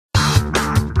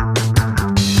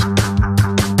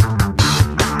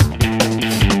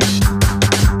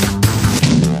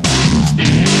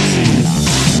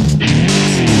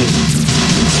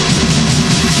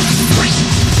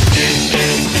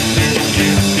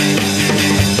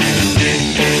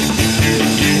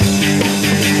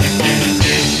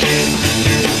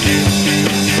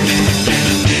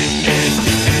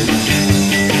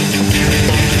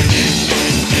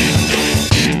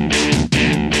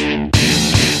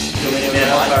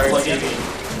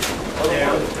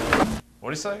What'd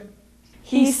he say?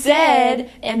 He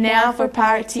said, and now for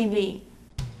Pirate TV.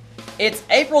 It's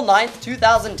April 9th,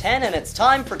 2010, and it's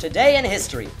time for Today in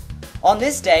History. On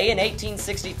this day in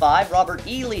 1865, Robert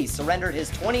E. Lee surrendered his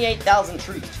 28,000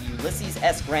 troops to Ulysses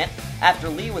S. Grant after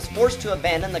Lee was forced to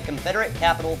abandon the Confederate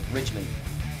capital, Richmond.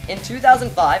 In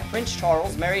 2005, Prince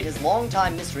Charles married his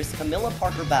longtime mistress, Camilla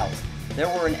Parker Bowles. There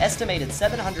were an estimated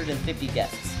 750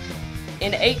 guests.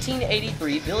 In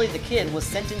 1883, Billy the Kid was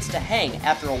sentenced to hang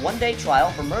after a one-day trial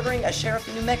for murdering a sheriff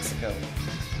in New Mexico.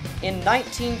 In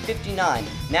 1959,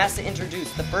 NASA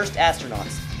introduced the first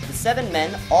astronauts. The 7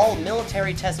 men, all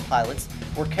military test pilots,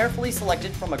 were carefully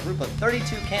selected from a group of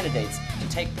 32 candidates to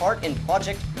take part in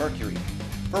Project Mercury.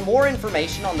 For more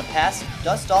information on the past,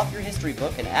 dust off your history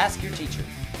book and ask your teacher.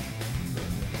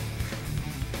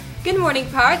 Good morning,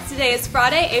 Pirates. Today is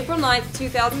Friday, April 9th,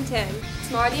 2010.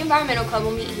 Tomorrow, the Environmental Club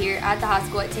will meet here at the high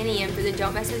school at 10 a.m. for the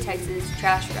Don't Mess with Texas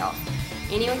trash route.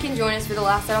 Anyone can join us for the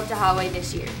last out off the highway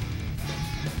this year.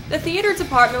 The theater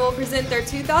department will present their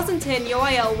 2010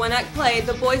 UIL one-act play,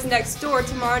 The Boys Next Door,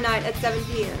 tomorrow night at 7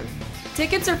 p.m.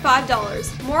 Tickets are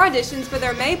 $5. More auditions for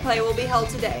their May play will be held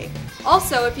today.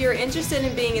 Also, if you're interested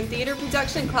in being in theater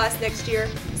production class next year,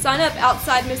 sign up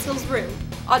outside Miss Hill's room.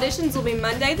 Auditions will be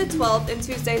Monday the 12th and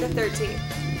Tuesday the 13th.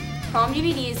 Prom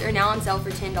DVDs are now on sale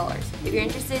for $10. If you're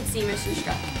interested, see Mr.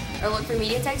 Struck, or look for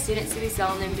MediaTek students to be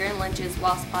selling them during lunches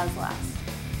while supplies last.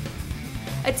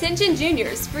 Attention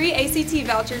juniors, free ACT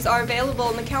vouchers are available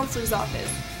in the counselor's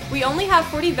office. We only have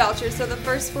 40 vouchers, so the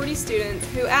first 40 students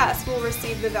who ask will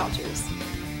receive the vouchers.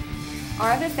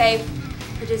 RFFA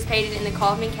participated in the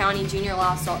Kaufman County Junior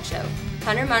Livestock Show.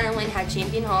 Hunter Munnerlin had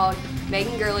champion hog,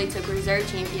 Megan Gurley took reserve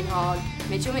champion hog,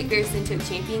 Mitchell McPherson took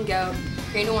champion goat,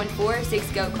 Crandall won 4 or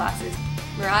 6 goat classes,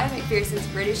 Mariah McPherson's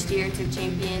British steer took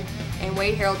champion, and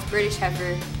Wade Harold's British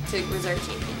heifer took reserve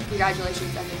champion.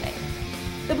 Congratulations, FFA.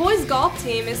 The boys' golf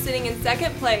team is sitting in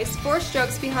second place, 4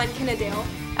 strokes behind Kennedale,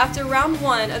 after round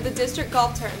 1 of the district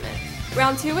golf tournament.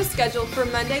 Round 2 is scheduled for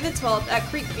Monday the 12th at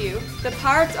Creekview. The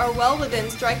Pirates are well within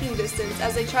striking distance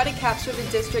as they try to capture the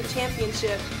district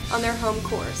championship on their home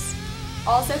course.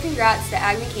 Also, congrats to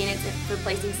Ag Mechanics for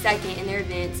placing second in their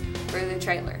events for the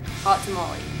trailer, Hot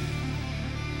Tamale.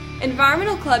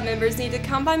 Environmental Club members need to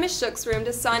come by Ms. Shook's room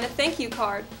to sign a thank you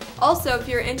card. Also, if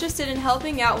you're interested in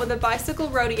helping out with a bicycle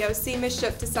rodeo, see Ms.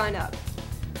 Shook to sign up.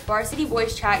 Varsity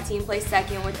boys track team placed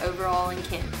second with overall and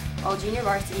Kent, while junior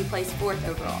varsity placed 4th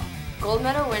overall. Gold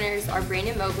medal winners are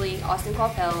Brandon Mobley, Austin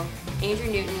Quappell, Andrew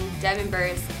Newton, Devin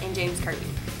Burris, and James Kirby.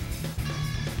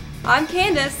 I'm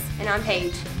Candace. And I'm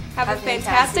Paige. Have a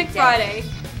fantastic Friday.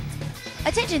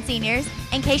 Attention seniors,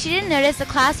 in case you didn't notice, the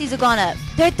class fees have gone up.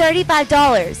 They're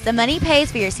 $35. The money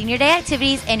pays for your senior day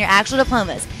activities and your actual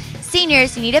diplomas.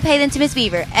 Seniors, you need to pay them to Miss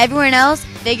Beaver. Everyone else,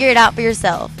 figure it out for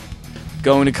yourself.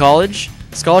 Going to college?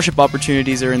 Scholarship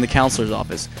opportunities are in the counselor's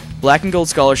office. Black and Gold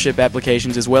scholarship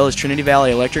applications as well as Trinity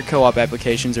Valley Electric Co-op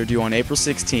applications are due on April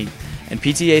 16th, and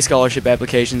PTA scholarship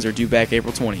applications are due back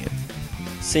April 20th.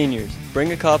 Seniors,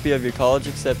 bring a copy of your college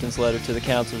acceptance letter to the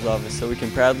counselor's office so we can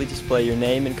proudly display your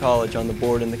name and college on the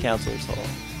board in the counselor's hall.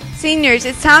 Seniors,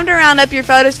 it's time to round up your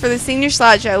photos for the senior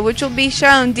slideshow, which will be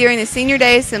shown during the senior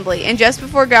day assembly and just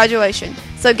before graduation.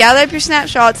 So gather up your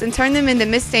snapshots and turn them into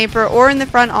Miss Stamper or in the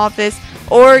front office,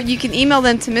 or you can email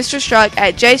them to Mr. Struck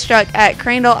at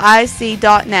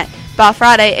jstruck@crandallic.net by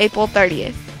Friday, April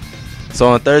 30th. So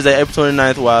on Thursday, April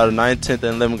 29th, while the 9th, 10th,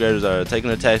 and 11th graders are taking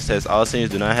the tax test, all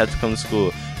seniors do not have to come to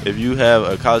school. If you have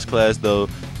a college class, though,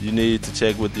 you need to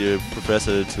check with your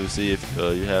professor to see if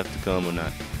you have to come or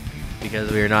not. Because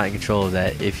we are not in control of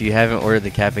that. If you haven't ordered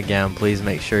the cap and gown, please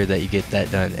make sure that you get that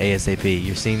done ASAP.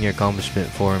 Your senior accomplishment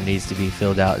form needs to be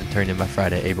filled out and turned in by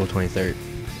Friday, April 23rd.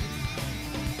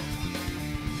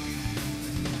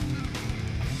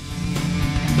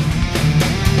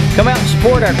 Come out and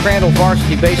support our Crandall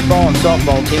varsity baseball and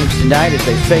softball teams tonight as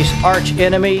they face arch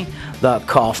enemy, the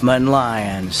Kaufman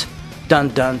Lions. Dun,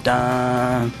 dun,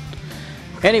 dun.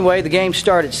 Anyway, the games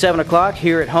start at 7 o'clock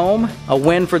here at home. A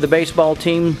win for the baseball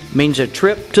team means a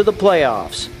trip to the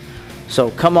playoffs. So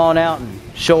come on out and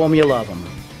show them you love them.